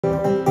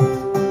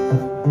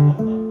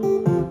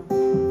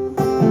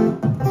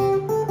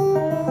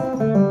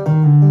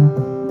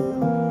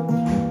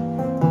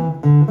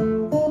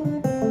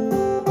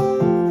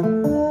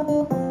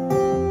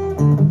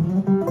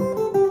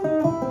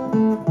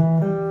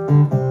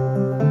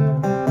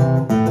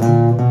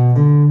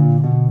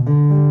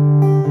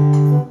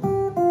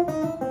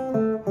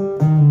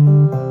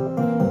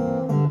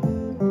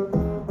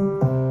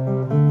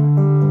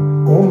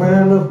Oh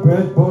man, a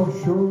bed bug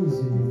sure is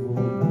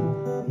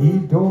evil. He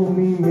don't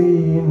mean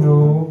me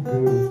no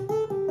good.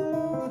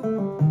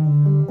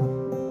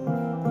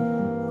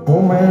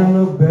 Oh man,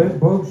 a bed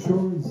bug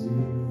sure is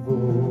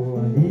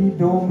evil. He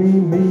don't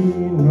mean me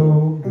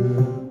no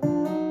good.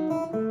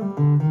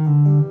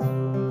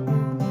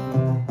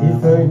 He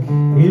think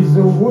he's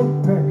a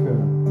woodpecker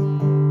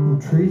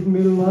and treat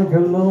me like a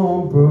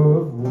lump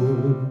of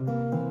wood.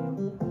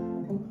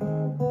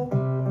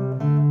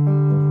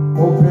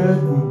 Oh, bed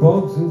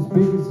bugs as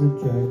big as a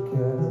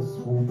jackass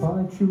will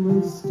bite you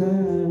and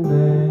stand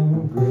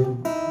and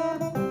grin.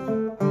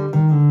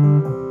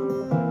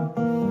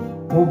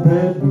 Oh,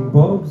 bed and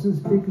bugs as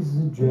big as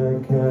a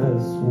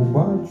jackass will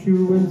bite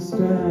you and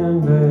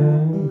stand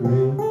and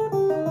grin.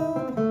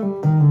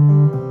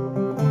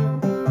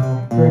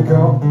 Drink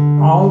up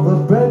all the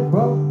bed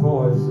bug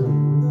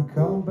poison,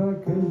 come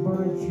back and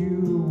bite you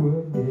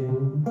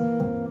again.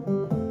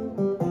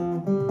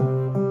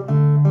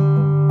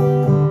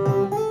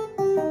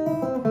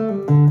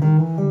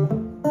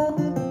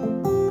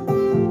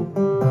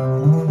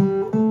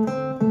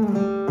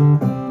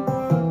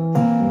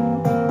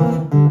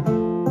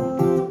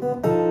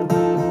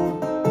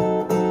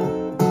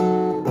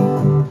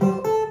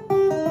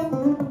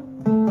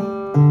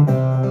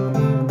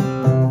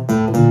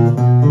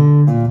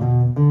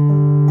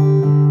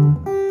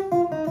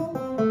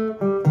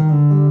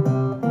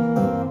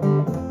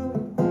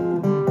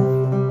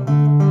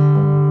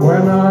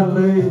 When I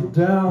lay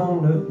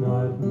down at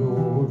night,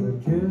 Lord, I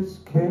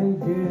just can't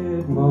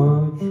get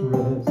much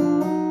rest.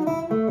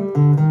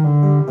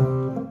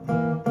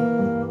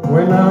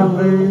 When I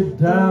lay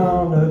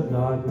down at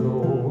night,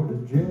 Lord, I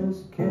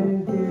just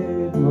can't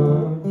get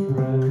much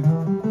rest.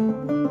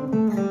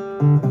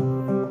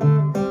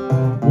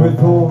 With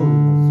those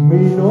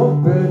mean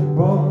old bed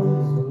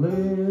bugs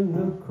laying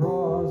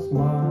across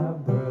my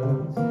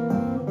breast.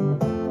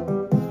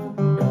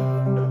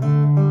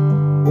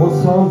 Was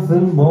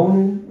something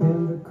moaning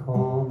in the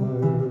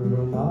corner,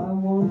 and I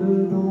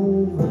wandered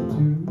over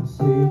to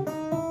see.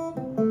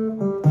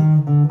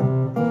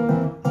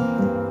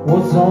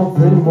 Was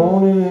something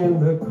moaning in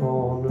the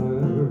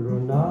corner,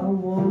 and I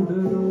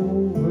wandered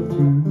over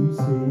to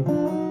see.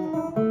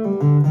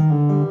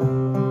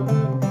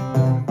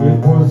 It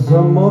was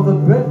a mother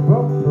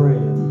bedbug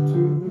praying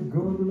to the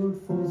good Lord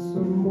for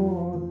some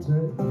more to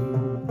eat.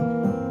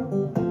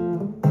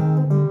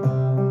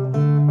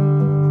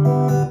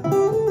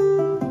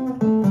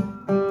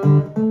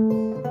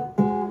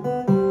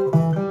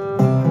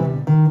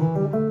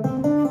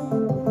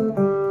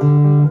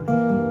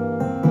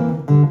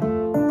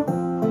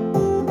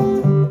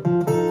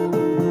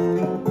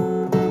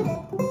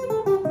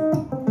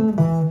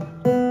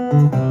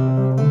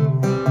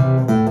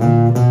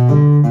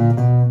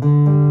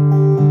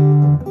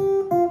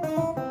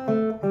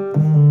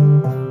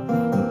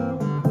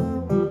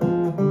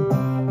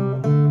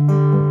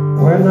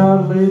 When I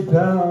lay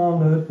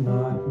down at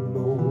night,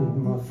 Lord,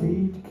 my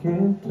feet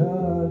can't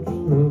touch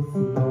the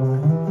floor.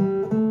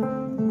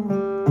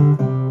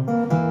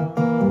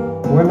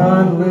 When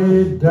I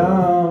lay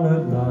down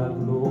at night,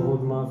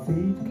 Lord, my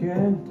feet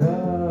can't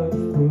touch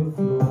the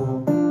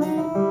floor.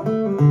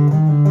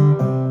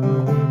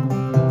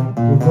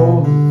 With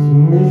those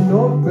mean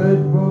old bed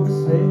bugs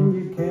saying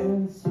you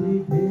can't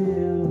sleep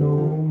here no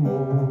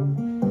more.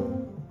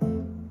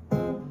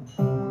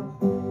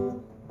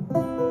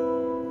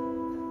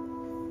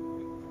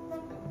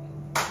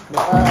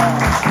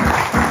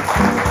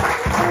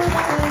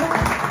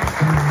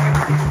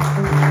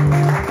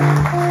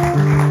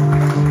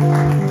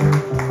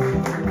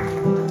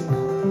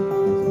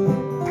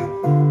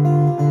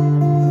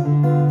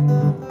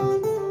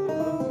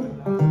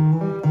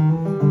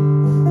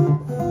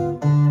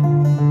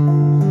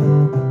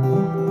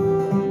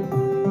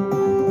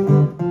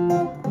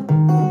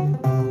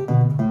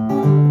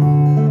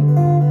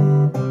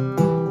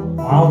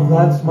 Oh,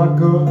 that's my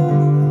girl,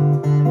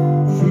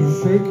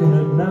 she's shaking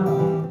it now.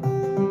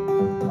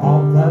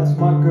 Oh, that's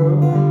my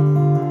girl,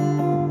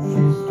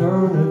 she's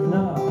stirring it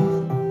now.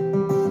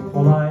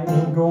 Well, I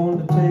ain't going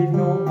to take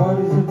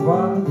nobody's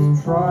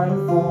advice, try it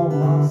for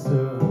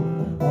myself.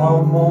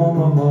 Oh,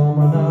 mama,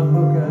 mama, now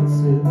look at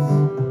sis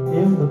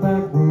in the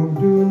back room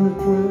doing the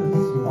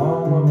twist.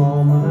 Mama,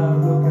 mama, now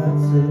look at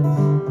sis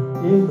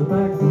in the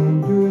back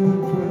room doing the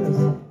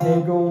twist.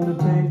 Ain't going to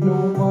take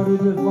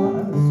nobody's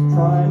advice,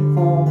 try it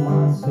for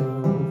myself.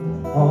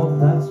 Oh,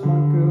 that's my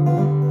girl,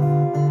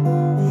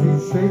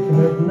 she's shaking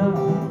it now.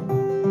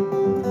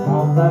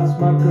 Oh, that's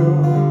my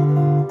girl,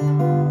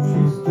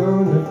 she's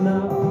stirring it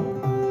now.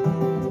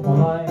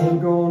 Well, I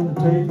ain't going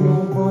to take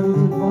nobody's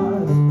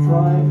advice,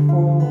 try it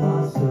for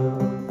myself.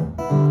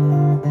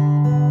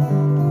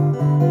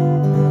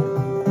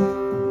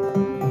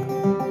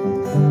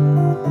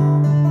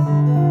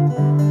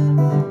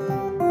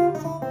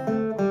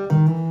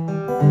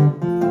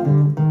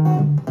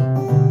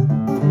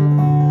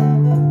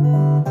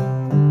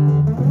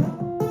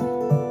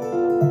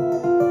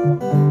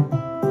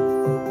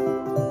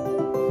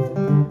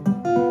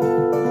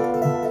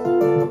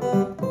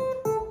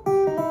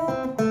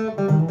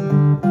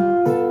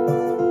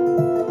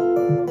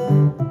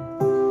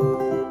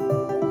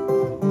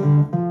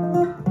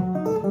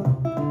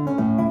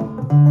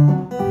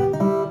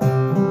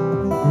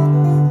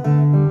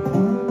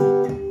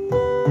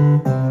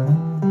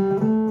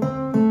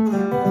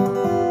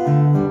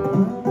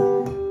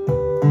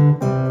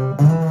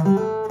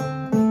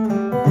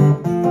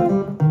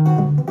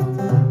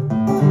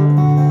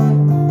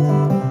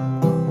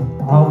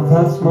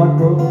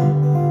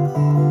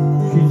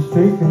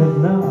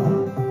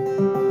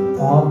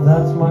 Oh,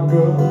 that's my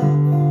girl.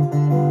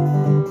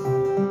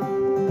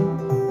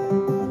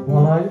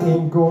 Well, I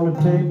ain't gonna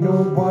take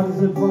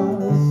nobody's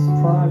advice,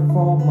 try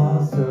for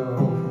myself.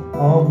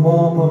 Oh,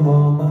 mama,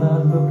 mama,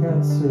 now look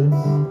at sis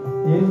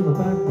in the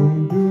back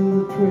room doing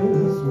the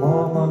twist.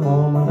 Mama,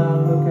 mama, now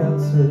look at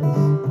sis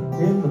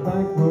in the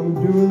back room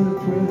doing the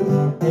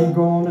twist. Ain't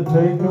gonna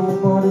take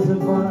nobody's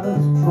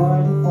advice,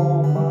 try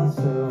for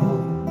myself.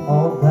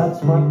 Oh,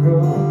 that's my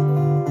girl,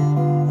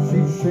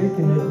 she's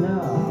shaking it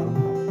now.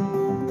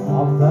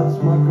 Oh, that's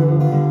my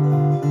girl,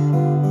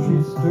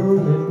 she's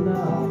stirring it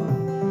now.